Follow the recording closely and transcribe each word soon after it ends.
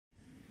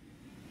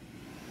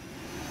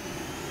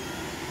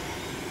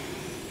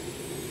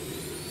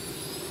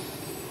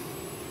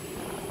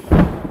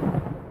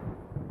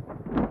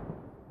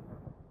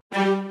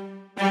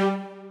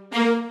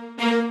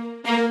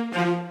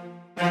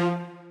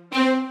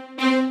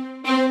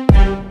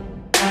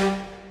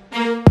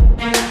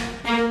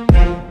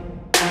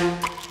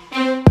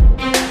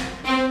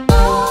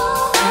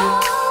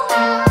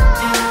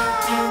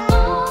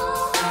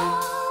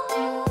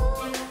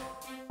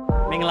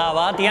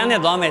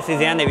နဲ့သွားမယ်စီ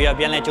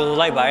စဉ်နေပြီးတော့ပြန်လဲကြိုဆို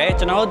လိုက်ပါတယ်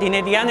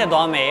ကျွန်တော်တို့ဒီနေ့တရား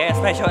နဲ့သွားမယ်ရဲ့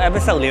special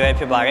episode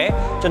လေးပဲဖြစ်ပါတယ်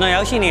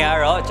ကျွန်တော်ရောက်ရှိနေရ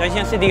တော့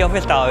Junction City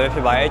Office Tower ပဲဖြ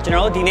စ်ပါတယ်ကျွန်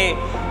တော်တို့ဒီနေ့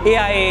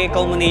AIA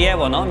ကုမ္ပဏီရဲ့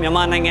ပေါ့နော်မြန်မာ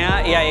နိုင်ငံက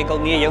AIA ကု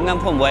မ္ပဏီရဲ့ရုံးခန်း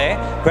ဖွင့်ပွဲ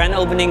Grand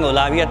Opening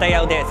ကိုလာပြီးတော့တက်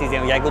ရောက်တဲ့အစီအ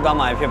စဉ်ကိုရိုက်ကူးသွား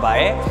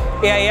မှာဖြစ်ပါတယ်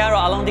AIA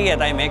ကတော့အလုံးတည်း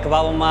ရဲ့အတိုင်းပဲ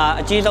ကမ္ဘာပေါ်မှာ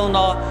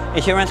အကြီးဆုံးသော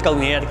insurance ကုမ္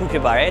ပဏီရဲ့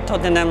တစ်ခုဖြစ်ပါတယ်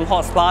Tottenham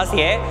Hotspur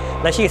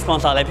ရဲ့လက်ရှိ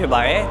sponsor လည်းဖြစ်ပါ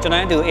တယ်ကျွန်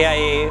တော်တို့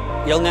AIA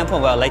ရုံးခန်းဖွ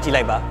င့်ပွဲကိုလိုက်ကြ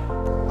ည့်လိုက်ပါ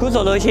ခု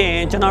ဆိုလို့ရှိ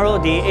ရင်ကျွန်တော်တို့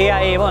ဒီ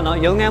AIA ပေါ့နော်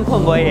ရုံးခန်းဖွ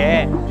င့်ပွဲ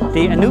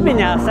ရဲ့ဒီအမှုပ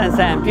ညာဆန်ဆ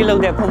န်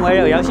ပြုလုပ်တဲ့ဖွင့်ပွဲ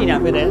တွေကိုရောက်ရှိနေတာ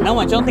ဖြစ်တယ်။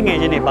နောက်မှကျွန်တော်တငယ်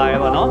ချင်းတွေပါ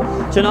တယ်ပေါ့နော်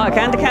။ကျွန်တော်အ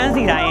ခန်းတစ်ခ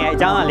န်းစီတိုင်းရဲ့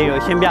အကြောင်းအရာလေး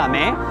ကိုရှင်းပြ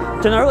မယ်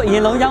။ကျွန်တော်တို့အ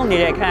ရင်ဆုံးရောက်နေ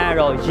တဲ့အခန်း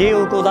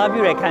ကတော့ရေကိုကိုစား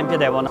ပြုတဲ့အခ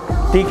န်းဖြစ်တယ်ပေါ့နော်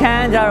။ဒီ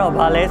ခန်းကျတော့ဘာ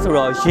လဲ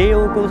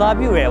ဆိုတော့ရေကိုကိုစား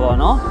ပြုတယ်ပေါ့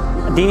နော်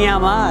။ဒီနေရာ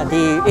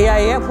မှာဒီ AIA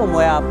ရဲ့ဖွင့်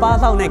ပွဲကပါ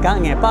ဆောင်တဲ့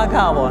ကငယ်ပါ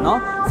ခပေါ့နော်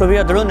။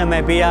ဆိုပြီးတော့တို့နာမ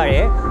ည်ပေးရ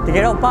တယ်။တက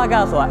ယ်တော့ပါ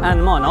ခဆိုတာ N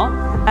ပေါ့နော်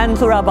။ N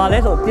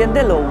ဆိုတာဘာလဲဆိုပြင်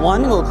သစ်လို့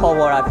1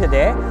ကိုခေါ်ပေါ်တာဖြစ်တ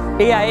ယ်။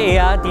 AIA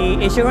ကဒီ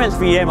insurance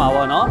fee ထဲ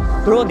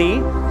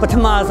မှာပေါ့နော်သူတို့ဒီပ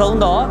ထမဆုံး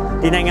တော့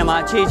ဒီနိုင်ငံမှာ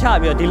အခြေချ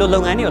ပြီးတော့ဒီ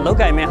လိုလုပ်ငန်းတွေ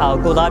ကိုလုပ်ကိုင်မဲ့ဟာကို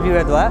ကိုစား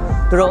ပြုတဲ့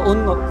အတွက်သူတို့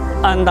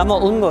un ဒါမှ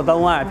မဟုတ် un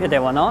ကိုသုံးရတာဖြစ်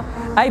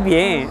တယ်ပေါ့နော်အဲ့ပြ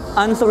င်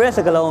un ဆိုတဲ့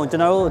စကားလုံးကိုကျွ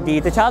န်တော်တို့ဒီ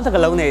တခြားစ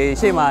ကားလုံးတွေ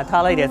ရှေ့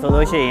မှာထားလိုက်တယ်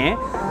ဆိုလို့ရှိ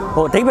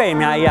ရင်ဟိုအဓိပ္ပာယ်အ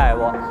များကြီးရတယ်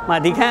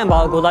ပေါ့ဒီခန်းဘာ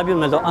ကိုကိုစားပြု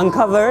မလဲဆို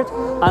uncovered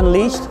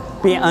unleashed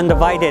ပြီး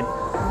undivided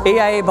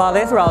AIA ဘာ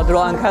လဲ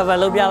ဆိုတော့သူတို့ uncover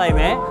လုပ်ပြ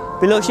လိုက်မယ်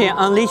ပြီးလို့ရှိရင်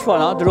unleash ပေါ့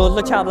နော်သူတို့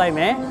လွှတ်ချပလိုက်မ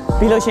ယ်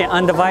ပြီးလို့ရှိရင်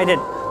undivided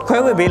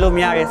ခွဲဝေပေးလို့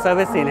မရတဲ့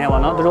service တွေနဲ့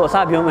ပေါ့နော်သူတို့အစ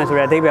ပြောမယ်ဆို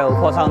တဲ့အဓိပ္ပာယ်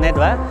ကိုပေါ်ဆောင်တဲ့အ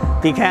တွက်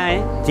ဒီခန်း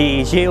ဒီ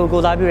ရေ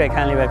ကိုကိုစားပြုတဲ့ခ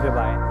န်းလေးပဲဖြစ်ပါ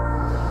တယ်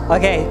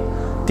Okay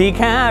ဒီ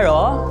ခန်း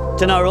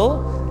ကတော့ကျွန်တော်တို့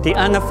ဒီ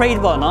unafraid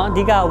ပေါ့နော်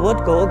အဓိက wood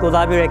ကိုကို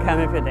စားပြုတဲ့ခ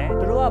န်းပဲဖြစ်တယ်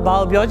သူတို့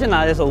ကဘာကိုပြောချင်တာ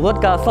လဲဆို wood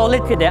က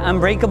solid ဖြစ်တယ်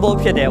unbreakable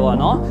ဖြစ်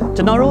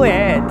တယ်ပေါ့နော်ကျွန်တော်တို့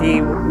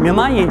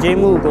ရဲ့ဒီမြန်မာယဉ်ကျေး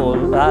မှုကို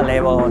လဲ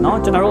ပေါ့နော်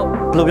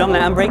ကျွန်တော်တို့ဘယ်လိုပြောမလဲ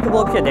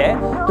unbreakable ဖြစ်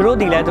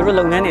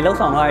တယ်သူတို့ဒီလဲသူတို့လုပ်ငန်းတွေ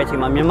လှုပ်ဆောင်သွားတဲ့အ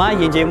ချိန်မှာမြန်မာ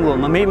ယဉ်ကျေးမှု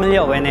ကိုမမေ့မ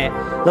လျော့ဘဲနဲ့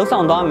လှုပ်ဆော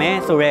င်သွား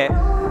မယ်ဆို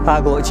တော့ဒါ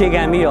ကိုအ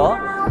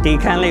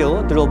ခြေခံပြီးတော့ဒီခန်းလေး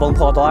ကိုသူတို့ပုံ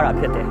ဖော်သွားတာ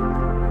ဖြစ်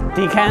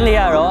တယ်ဒီခန်းလေး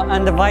ကတော့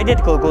undivided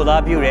ကိုကို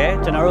စားပြု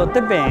တယ်ကျွန်တော်တို့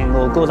တစ်ပင်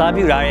ကိုကို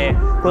စားပြုထားတဲ့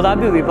ကိုစား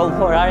ပြုပြီးပုံ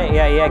ဖော်ထားတဲ့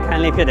AIA ရဲ့ခ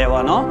န်းလေးဖြစ်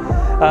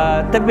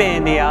တယ်ပေါ့နော်တစ်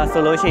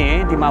ပင်နေရာဆိုလို့ရှိရင်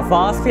ဒီမှာ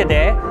fast ဖြစ်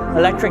တယ်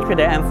electric ဖြစ်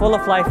တယ် and full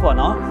of life ပေါ့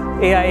နော်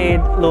AIA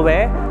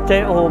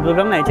လိုပဲဟိုဘယ်လို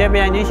ပြောမလဲကျေ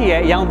ပြိုင်ချင်းရှိ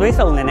ရဲ့အ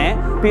ယောင်သွေးစုံနေ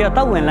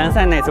တယ်ပြီးတော့တောက်ဝင်လန်းဆ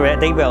န်းနေဆိုတဲ့အ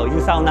ဓိပ္ပာယ်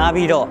ကိုယူဆောင်နာ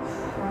ပြီးတော့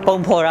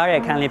ပုံဖော်ရ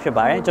တဲ့အခန်း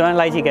လေးဖြစ်ပါတယ်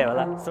ကျွန်တော်လိုက်ကြည့်ခဲ့ပါ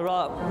လားဆို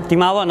တော့ဒီ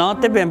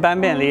မှာပေါ့နော်တစ်ပင်ပ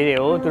န်းပင်လေးတွေ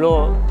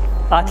ကိုသူတို့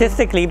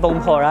artistically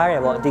ပုံဖော်ရ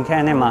တယ်ပေါ့ဒီခ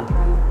န်းထဲမှာ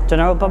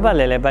ကျွန်တော်တို့ပတ်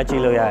ပတ်လဲလဲပတ်ကြ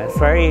ည့်လို့ရတယ်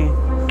very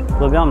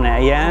ဘယ်လိုပြော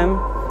မလဲအရန်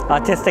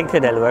artistic ဖြ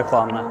စ်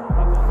တယ်လို့ပဲခေါ်မှာ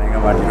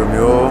နိုင်ငံမှာဒီ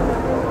လိုမျိုး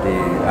ဒီ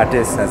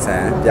artist ဆန်ဆန်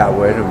ပြ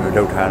ပွဲလို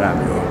မျိုးလုပ်ထားတာ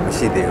မျိုးမ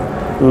ရှိသေး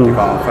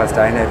ဘူးဒီကောင် first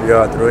time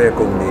နဲ့ပြီးတော့သူတို့ရဲ့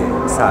company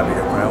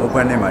စပြီးတော့ grand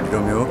open နဲ့မှာဒီ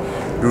လိုမျိုး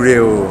လူ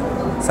တွေကို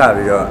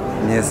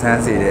စပြီးတော့မြင်ဆ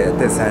န်းစေတဲ့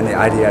အသက်ဆန်းတဲ့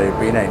idea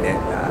တွေပေးနိုင်တဲ့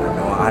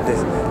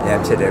artist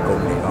ရန်ဖြစ်တဲ့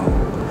company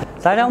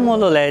ကောဒါကြောင့်မို့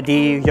လို့လေဒီ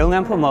ရုံး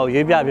ခန်းဖွင့်ပွဲ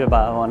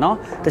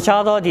ကိုရွေးပြပြပါပေါ့နော်တ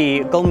ခြားသောဒီ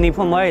company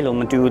ဖွင့်ပွဲ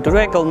တွေလို့မတူ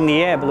ဘူးသူတို့ရဲ့ company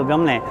ရဲ့ဘယ်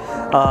လိုပြောမလဲ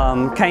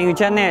ခံယူ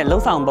ချက်နဲ့လှု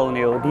ပ်ဆောင်ပုံ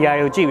တွေကိုဒီဟာ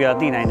တွေကိုကြ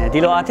ည့်ပြီးတော့သိနိုင်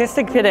တယ်ဒီလို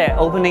artistic ဖြစ်တဲ့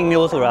opening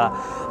မျိုးဆိုတာ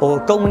ဟို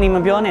company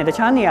မပြောနဲ့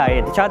တခြားနေရာတွေ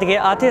တခြားတကယ်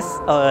artist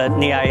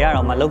နေရာတွေက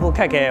တော့မလုပ်ဖို့ခ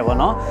က်ခဲ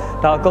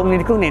ရပေါ့နော်ဒါ company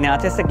တစ်ခုအနေနဲ့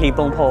artistically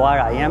ပုံဖော်ရ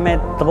တာအရင်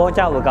မဲ့သ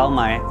ဘောကျဖို့ကော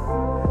င်းပါတယ်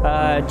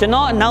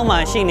ကျွန်တော်အနောက်မှာ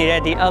ရှိနေတဲ့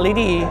ဒီ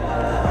LED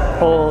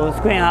ဟို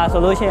screen ဟာ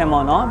ဆိုလို့ရှိ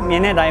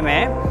ရင်ပေါ့နော်မြင်တဲ့အတို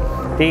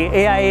င်းပဲဒီ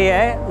AIA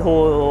ရဲ့ဟို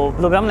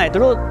ဘယ်လိုပြော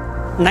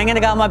မလဲသူတို့နိုင်ငံ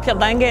တကာမှာဖြတ်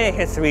သန်းခဲ့တဲ့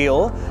history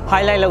ကို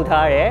highlight လုပ်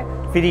ထားတဲ့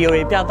video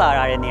တွေပြသ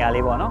ထားတဲ့နေရာ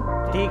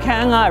လေးပေါ့နော်ဒီခ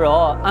န်းက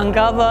တော့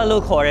uncover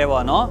လို့ခေါ်ရဲ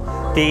ပေါ့နော်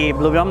ဒီ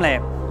ဘယ်လိုပြော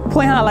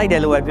မလဲဖွင့်ထားလိုက်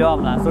တယ်လို့ပဲပြောရ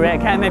မလား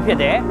ဆိုတော့အခန်းပဲဖြစ်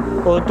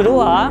တယ်ဟိုသူတို့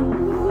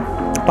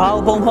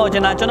ကဘာပုံဖော်ချ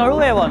င်တာ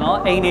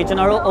ကျွန်တော်တို့ပဲပေါ့နော်အိမ်တွေ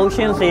ကျွန်တော်တို့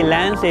ocean တွေ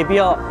land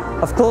တွေပြီးတော့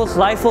of course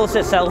life force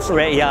itself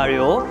ဆိုတဲ့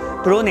အရာတွေ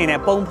ကိုသူတို့အနေ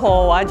နဲ့ပုံ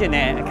ဖော်သွားခြ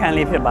င်းနဲ့အခ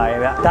န်းလေးဖြစ်ပါ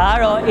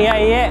တယ်ဗျဒါကတော့ AIA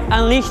ရဲ့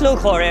unleash လို့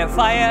ခေါ်တဲ့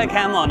fire အခ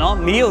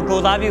န်းပေါ့နော်မီးကိုကို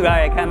စားပြု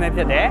ရတဲ့အခ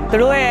န်းပဲဖြစ်တယ်သူ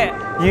တို့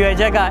ရဲ့ရည်ရွယ်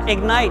ချက်က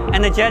ignite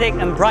energetic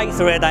and bright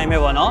ဆိုတဲ့အတို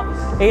င်းပဲပေါ့နော်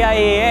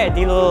AIA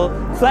ရဲ့ဒီလို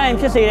စွမ်းအင်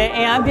ဖြစ်စေတဲ့အ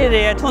င်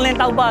အားဖြစ်စေတဲ့ထွန်းလ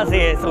င်းတောက်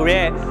ပစေဆို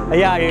တဲ့အ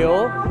ရာတွေကို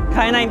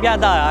ခိုင်း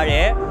နိုင်ပြသ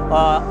ရတဲ့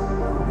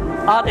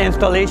art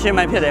installation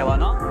ပဲဖြစ်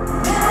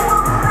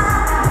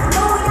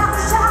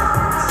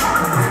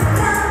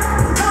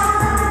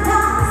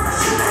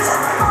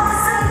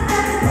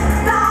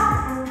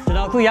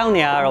တယ်ပေါ့နော်ခုရောက်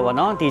နေရတော့ဗော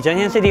နော်ဒီ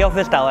Junction City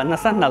Office Tower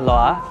 22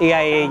 လော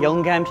AIA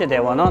ရုံးခန်းဖြစ်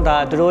တယ်ဗောနော်ဒါ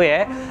သူတို့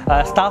ရဲ့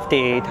staff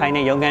တွေထိုင်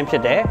နေရုံးခန်းဖြ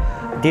စ်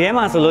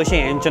တယ်ဒီထဲမှာဆိုလို့ရှိ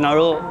ရင်ကျွန်တော်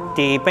တို့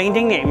ဒီ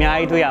painting တွေအများ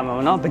ကြီးတွေ့ရမှာ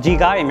ဗောနော်ပကြီး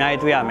ကားတွေ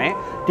အများကြီးတွေ့ရ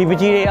မယ်ဒီပ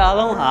ကြီးတွေအား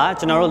လုံးဟာ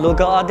ကျွန်တော်တို့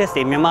local artist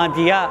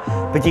တွေမြန်မာပြည်က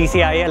ပကြီးဆ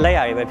ရာရဲ့လက်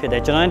ရာတွေပဲဖြစ်တ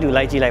ယ်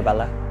ကျွန်တော်တို့လိုက်ကြည့်လိုက်ပါ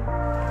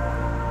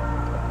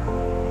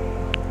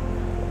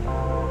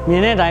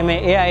လားမြင်တဲ့အတိုင်းပဲ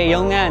AIA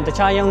ရုံးခန်း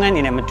တခြားရုံးခ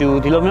န်းတွေနဲ့မ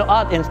တူဒီလိုမျိုး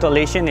art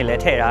installation တွေလ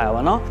ည်းထည့်ထား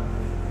ရပါဗောနော်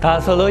ဒါ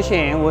ဆိုလို့ရှိ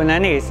ရင်ဝန်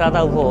ထမ်းတွေစား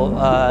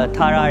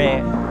တောက်ဖို့ထားရတဲ့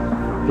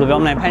ဘယ်လိုပြော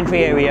မလဲ pantry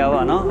area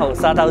ပေါ့နော်ဟုတ်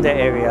စားတောက်တဲ့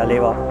area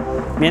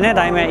လေးပေါ့မြင်တဲ့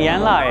အတိုင်းပဲအ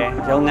ရန်လာတယ်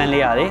ရုံးခန်း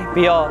လေးရလေ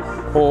ပြီးတော့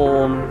ဟို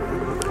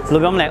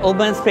လိုပြောမလဲ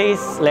open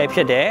space လည်းဖြ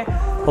စ်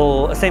တယ်ဟို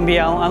အဆင်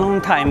ပြေအောင်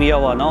အလုံးထိုင်ပြီး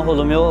တော့ဗောနော်ဟို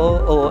လိုမျိုး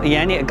ဟိုအ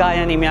ရန်နေအကာ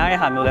ရန်နေများတဲ့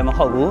ဟာမျိုးလည်းမ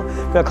ဟုတ်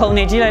ဘူးပြီးတော့ခုံ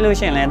နေကြည့်လိုက်လို့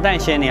ရှိရင်လည်းတန့်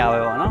ရှင်းနေရပဲ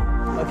ဗောနော်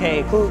Okay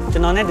ခု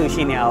ကျွန်တော်နဲ့တူ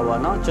ရှိနေရပါ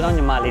ဗောနော်ကျွန်တော်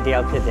ညီမလေးတယော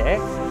က်ဖြစ်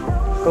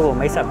တယ်ကို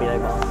မိတ်ဆက်ပေး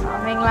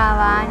လိုက်ပါမင်္ဂလာ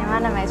ပါညီ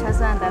မနာမည်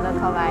ချွတ်စွန့်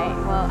တယ်လို့ခေါ်ပါတယ်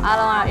ဟိုအား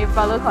လုံးက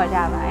April လို့ခေါ်ကြ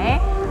ပါ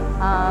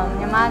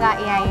တယ်ညီမက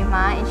AI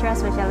မှာ insurance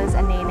specialist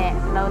အနေနဲ့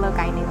လုပ်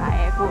ကိုင်နေပါတ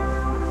ယ်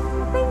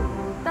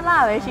အခုတ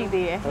လားပဲရှိ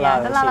သေးတယ်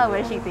တလား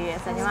လောက်ပဲရှိသေးတယ်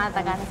ဆိုတော့ညီမ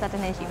တက်က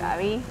22နှစ်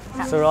ရှိပါပြီ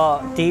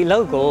ဆိုတော့ဒီအလု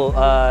ပ်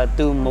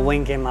ကိုသူမ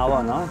ဝင်ခင်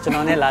မှာပေါ့နော်ကျွန်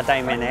တော်နဲ့လာတို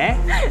င်မင်း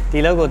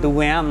နဲ့ဒီအလုပ်ကိုသူဝ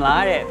င်ရမ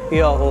လားတဲ့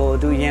ပြီးတော့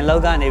ဟိုသူရင်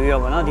လောက်ကနေပြီး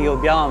တော့ပေါ့နော်ဒီ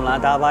ကိုပြောင်းအောင်လား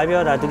ဒါဘာ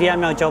ပြောတာဒုတိ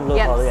ယမြောက် job လို့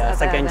ခေါ်လို့ရ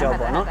second job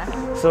ပေါ့နော်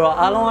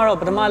ဆိုတော့အားလုံး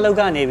ကတော့ပထမ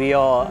အလုပ်ကနေပြီး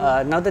တော့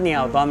နောက်တစ်နေရာ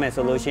ကိုသွားမယ်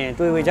ဆိုလို့ရှိ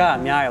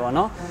ရင်တွေ့ဝေကြတာများတယ်ပေါ့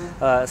နော်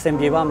အဆင်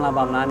ပြေပါမ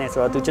လားပါမလားနဲ့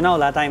ဆိုတော့သူကျွန်တော်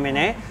လာတိုင်မ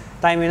င်းနဲ့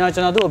တိုင်မင်းတော့ကျွ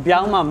န်တော်သူ့ကိုပြော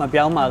င်းမှမ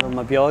ပြောင်းမှလို့မ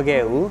ပြော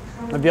ခဲ့ဘူး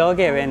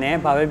မပြောခဲ့ပဲ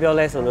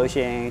နဲ့ဘာပဲပြောလဲဆိုလို့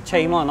ရှိရင်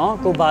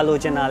ချိန်ပေါ့နော်ကိုဘာလို့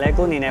ချင်တာလဲ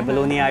ကိုအနေနဲ့ဘယ်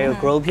လိုနေရာကို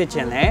grow ဖြစ်ချ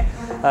င်လဲ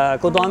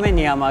ကိုသွားမ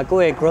ယ့်နေရာမှာ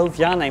ကိုယ့်ရဲ့ growth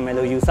ရနိုင်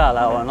မယ်လို့ယူဆ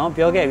လာပေါ့နော်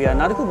ပြော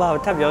ခဲ့ပြီးတော့နောက်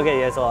တစ်ခုဘာထပ်ပြော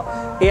ခဲ့ရဲဆိုတော့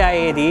AI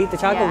ဒီ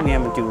တခြားကုမ္ပဏီ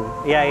ကမတူ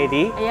AI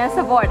ဒီအရင်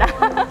support တာ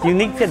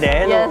unique ဖြစ်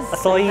တယ်လို့အ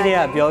စောကြီးတ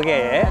ည်းကပြော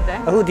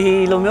ခဲ့ရဲအခုဒီ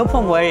လိုမျိုးဖွ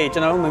င့်ပွဲတွေကျွ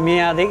န်တော်တို့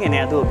မမြင်ရသေးခင်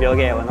တည်းကသူ့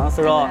ကိုပြောခဲ့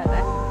ရပါတော့ဆိုတော့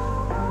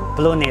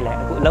ဘယ်လိုနေလဲ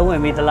အခုအလုံး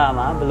ဝင်ပြီးတ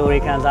လားမှာဘယ်လို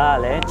တွေခံစား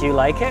ရလဲ Do you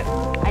like it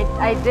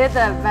I did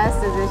the best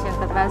decision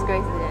the best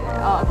great decision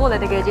အခုလ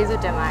ည်းတ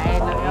ကယ်ကျေးဇူးတင်ပါတယ်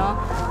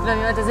လူ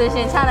မျိုး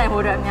decision ချ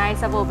နိုင်ဖို့အတွက်အများကြီး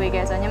support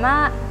ပေးခဲ့ဆိုတော့ညီမ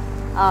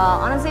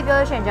honestly ပြော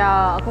လို့ရှိရင်ကြော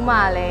င့်အခုမှ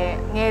လည်း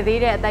ငယ်သေး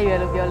တဲ့အသက်အရွယ်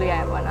လို့ပြောလို့ရတ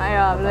ယ်ပေါ့နော်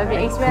အဲ့တော့ဘယ်လိုဖြစ်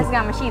experience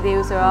ကမရှိသေး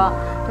ဘူးဆိုတော့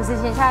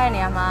decision ချ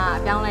တဲ့နေရာမှာ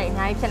အပြောင်းလဲ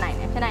အများကြီးဖြစ်နိုင်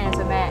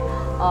တယ်ဆိုပေ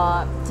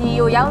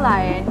မဲ့ဒီကို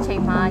ရောက်လာတဲ့အချိ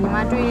န်မှာညီမ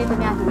တွေ့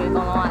တဲ့မြတ်သူတွေ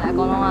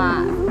အကုန်လုံးက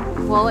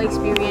well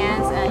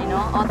experience and you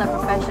know all the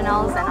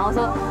professionals and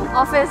also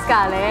office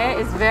ကလည်း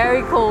is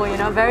very cool you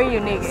know very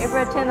unique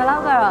everything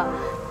လောက်ကတော့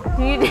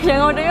ဒီ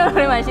ရန်ကုန်တရုတ်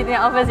တွေမှာရှိတဲ့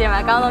office တွေမှာ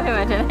အကော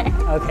င်းဆုံးဖြစ်မှာထင်တယ်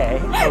Okay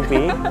ဟုတ်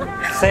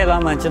ပြီဆယ်လာ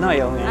မှ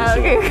ကျွန်တော်ရုံနေ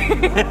ရှိ Okay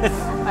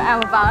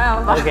အမပါ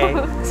Okay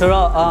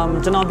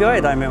ဆိုတော့ကျွန်တော်ပြောတဲ့အ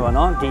တိုင်းပဲပေါ့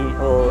နော်ဒီ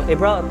ဟို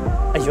April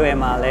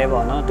အရွယ်မှာလဲ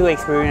ပေါ့နော်သူ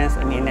experience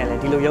အနေနဲ့လဲ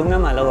ဒီလိုရုံးခ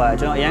န်းမှာလောက်ရ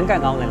ကျွန်တော်အရန်ကန်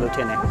ကောင်းတယ်လို့ထ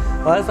င်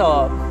တယ်ဘာလို့ဆို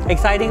တော့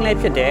exciting လဲ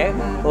ဖြစ်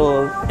တယ်ဟို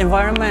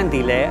environment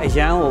ဒီလဲအရ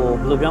န်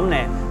ဟိုဘယ်လိုပြောမ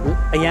လဲ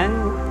အရန်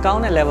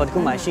ကောင်းတဲ့ level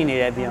တစ်ခုမှရှိ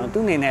နေ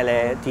တဲ့ပြီးတော့သူ့အနေနဲ့လဲ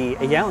ဒီ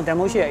အရန်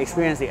တန်ဖိုးရှိတဲ့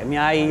experience တွေအ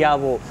များကြီး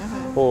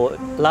ရဖို့ဟို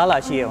လာ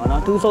ရှိရပါ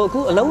တော့သူဆိုအခု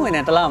အလုံးဝင်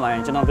တဲ့တလားမှာ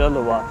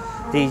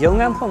ကျွန်တော်ပြောလို့ပေါ့ဒီရုံ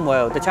ငန်းဖွင့်ပွဲ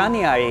ကိုတခြားနေ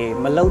ရာ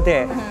တွေမလုပ်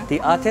တဲ့ဒီ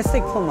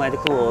artistic ဖွင့်ပွဲ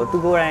တခုကိုသူ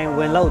ကိုယ်တိုင်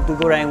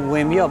ဝင်လို့သူကိုယ်တိုင်ဝ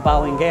င်ပြီးတော့ပါ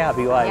ဝင်ခဲ့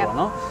ရပြီးသွားပြီပေါ့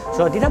နော်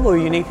ဆိုတော့ဒီထက်ပို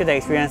unique ဖြစ်တဲ့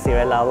experience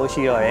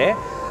တွေပဲလာဖို့ရှိတော့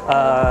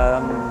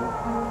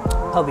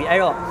တယ်ဟုတ်ပြီ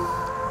အဲ့တော့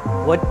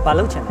ဘာ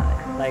လုပ်ချင်တာလဲ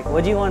like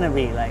what do you want to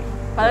be like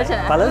ဘာလုပ်ချင်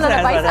တာလဲ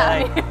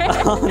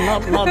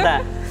not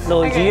that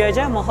လို့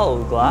ရည်ရွယ်ချက်မဟုတ်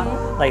ဘူးကွာ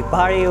like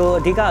ဘာတွေကို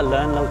အဓိက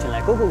learn လုပ်ချင်လဲ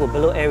ကိုဘယ်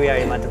လို area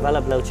တွေမှာ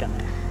develop လုပ်ချင်လဲ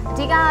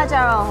အဓိကကျ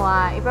တော့ဟိုဟာ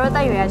April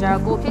တက်ရွယ်ကကျ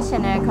တော့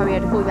ကိုဖြစ်ချင်တဲ့ career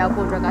တစ်ခုရောက်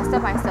ဖို့အတွက်က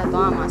step by step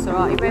သွားရမှာ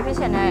ဆိုတော့ April ဖြစ်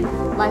ချင်တဲ့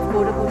life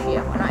goal တစ်ခုရှိ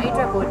ရပေါ့နော်အဲ့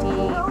အတွက်ကိုဒီ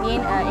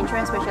being an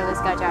insurance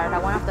specialist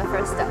ကကျတော့ one of the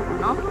first step ပေါ့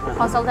နော်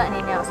consultant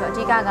အနေနဲ့ဆိုတော့အ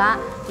ဓိ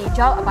ကဒီ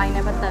job အပို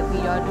င်းနဲ့ပတ်သက်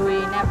ပြီးတော့လူ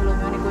တွေနဲ့ဘယ်လို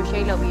မျိုး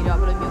negotiate လုပ်ပြီးတော့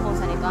ဘယ်လိုမျိုးပုံ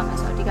စံတွေသွားမယ်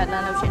ဆိုတော့အဓိက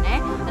learn လုပ်ချင်တယ်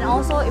and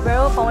also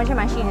April foundation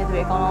မှာရှိနေသူ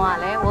တွေအကုန်လုံး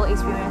ကလည်း well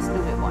experience လူ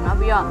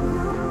တွေပေါ့နော်ပြီးတော့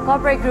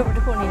corporate group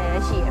တစ်ခုအနေနဲ့လ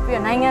ည်းရှိ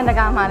ရပြီးတော့နိုင်ငံ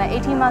တကာမှာလည်း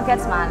 80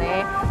 markets မှာလ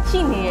ည်းရှိ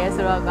နေ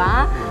ရဆိုတော့က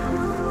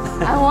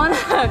I want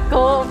to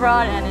go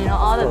abroad and you know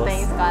all the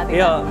things got you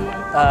know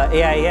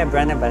AI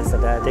brand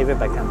ambassador David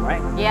Beckham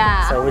right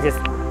yeah so which is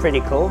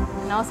pretty cool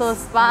and also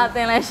spa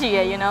thing လည်းရှိရ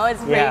you know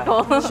it's pretty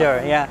cool sure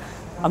yeah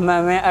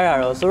အမှန်ပဲအဲ့ဒါ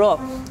တော့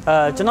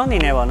ဆိုတော့ကျွန်တော်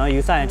အနေနဲ့ပေါ့နော်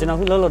ယူဆရင်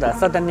ကျွန်တော်ခုလုပ်တာ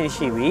17နှစ်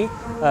ရှိပြီ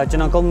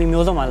ကျွန်တော် company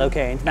မျိုးစုံ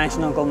မှာလုပ်ခဲ့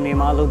international company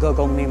မှာ local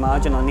company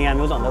မှာကျွန်တော်နေရာ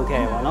မျိုးစုံလုပ်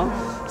ခဲ့ရပါတော့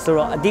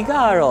ဆိုတော့အဓိကက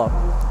တော့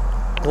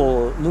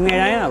ဟိုလူငယ်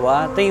တိုင်းကကွာ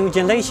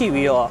တင်ယူခြင်းလက်ရှိ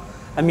ပြီးတော့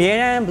အမြဲ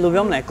တမ်းဘယ်လို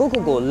ပြောမလဲကို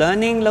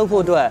learning လုပ်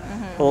ဖို့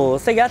အတွက်ဟို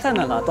စိတ်ရထက်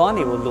နေတာတွား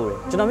နေဖို့လိုတယ်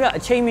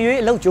ကျွန်တော်ပြအချိန်မရွေး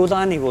အလုပ်ကြိုး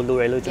စားနေဖို့လို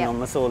တယ်လို့ကျွန်တော်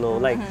မဆိုလို့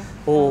like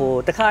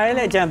ဟိုတခါတည်း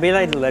လည်းအကြံ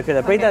ပေးလိုက်လို့လည်းဖြစ်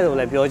တယ်ပြိတ္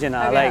တတို့လ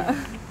ည်းပြောချင်တာ like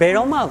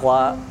ဘယ်တော့မှကွာ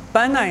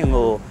ပန်း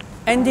နိုင်ကို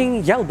ending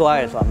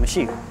ရောက်သွားရဲဆိုတာမရှိ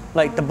ဘူး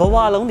like တဘ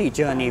ဝလုံးဒီ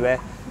journey ပဲ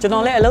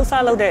ကျွန်တော်လည်းအလုပ်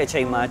စလုပ်တဲ့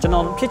အချိန်မှာကျွန်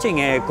တော်ဖြစ်ချင်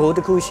တဲ့ goal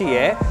တစ်ခုရှိရဲ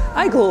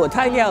အဲ့ goal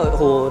အထိုက်လျောက်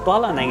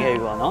ဟိုတွားလာနိုင်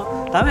ခဲ့ပြီပေါ့နော်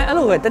ဒါပေမဲ့အဲ့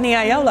လိုပဲတနေ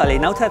ရာ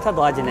ရောက်လာလေနောက်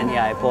ထပ်သွားခြင်း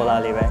တဲ့နေရာတွေပေါ်လာ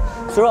လေပဲ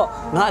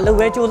ဆိုတော့ငါအလုပ်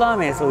ပဲစူးစ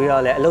မ်းမယ်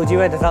ဆိုပြီးတော့လည်းအလုပ်ကြီး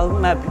ပဲတစ်စော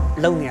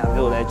င်းမှတ်လုပ်နေရ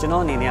မျိုးလဲကျွန်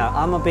တော်အနေနဲ့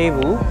အားမ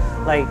ပေးဘူး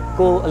like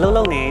ကိုအလုပ်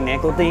လုပ်နေနေ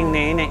ကိုတင်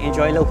နေနေ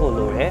enjoy လုပ်ဖို့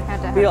လိုတယ်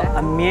ပြီးတော့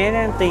အမြဲ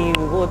တမ်း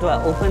တင်ယူဖို့အတွက်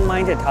open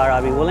minded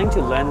ထားတာပြီး willing to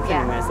learn ဖြ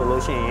စ်မယ်ဆို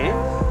လို့ရှိရင်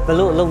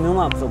ဘယ်လိုအလုပ်မျိုး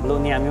မှဆိုဘယ်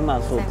လိုနေရာမျိုးမှ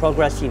ဆို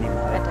progress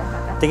ရှိနေမှာပဲ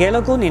တကယ်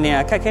လို့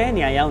ကိုနေနေအ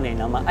ခက်ခဲနေရာရောက်နေ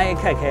တော့မှအဲ့အ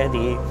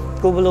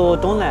ခက်ခဲဒီကိုဘယ်လို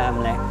တွန်းလှန်ရ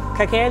မလဲခ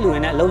က်ခဲလူ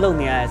တွေနဲ့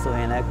အလုပ်လုပ်နေရဆိုရ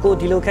င်လည်း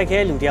ကိုဒီလို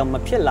ခက်ခဲလူတယောက်မ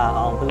ဖြစ်လာ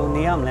အောင်ဘယ်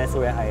လိုနေရ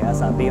မလဲဆိုတဲ့ဟာတွေ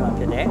အစား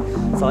ပေးမှဖြစ်တယ်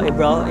ဆိုတော့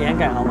April အရင်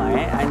ကန်အောင်ပါ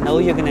တယ် I know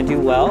you're going to do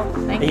well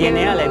အရင်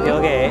ကလ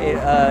ည်းပြောခဲ့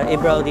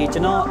April ဒီ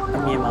ကျွန်တော်အ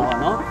မြင်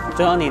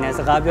မှာပေါ့နော်ကျွန်တော်အနေနဲ့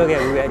စကားပြော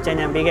ခဲ့ပြီးရအကြံ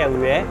ဉာဏ်ပေးခဲ့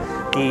ပြီးရ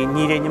ဒီ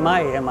ညီတွေညီမ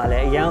တွေထဲမှာလ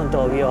ည်းအရန်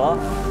တော်ပြီးတော့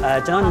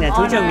ကျွန်တော်နဲ့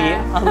ထူးချွန်ပြီး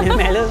အောင်မြင်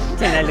မယ်လို့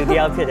ထင်တဲ့လူတစ်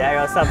ယောက်ဖြစ်တယ်အဲ့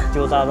တော့ sub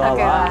စူးစမ်းသွား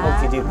ပါ hope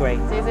you do great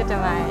ကျေးဇူးတင်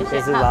ပါတယ်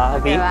ကျေးဇူးပါဟု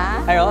တ်ပြီ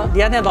အဲ့တော့ဒီ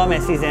နေ့သွားမ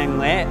ယ် season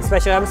ရဲ့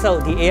special episode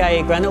ဒီ AI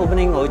grand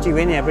opening ကိုကြည့်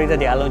ပေးနေတဲ့ပရိသတ်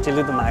တွေအားလုံးကျေး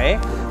ဇူးတင်ပါတယ်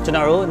ကျွန်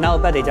တော်တို့နောက်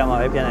အပတ်တွေကြာမှာ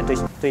ပဲပြန်လည်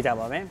တွေ့ကြ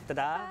ပါမယ်တ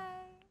ဒါ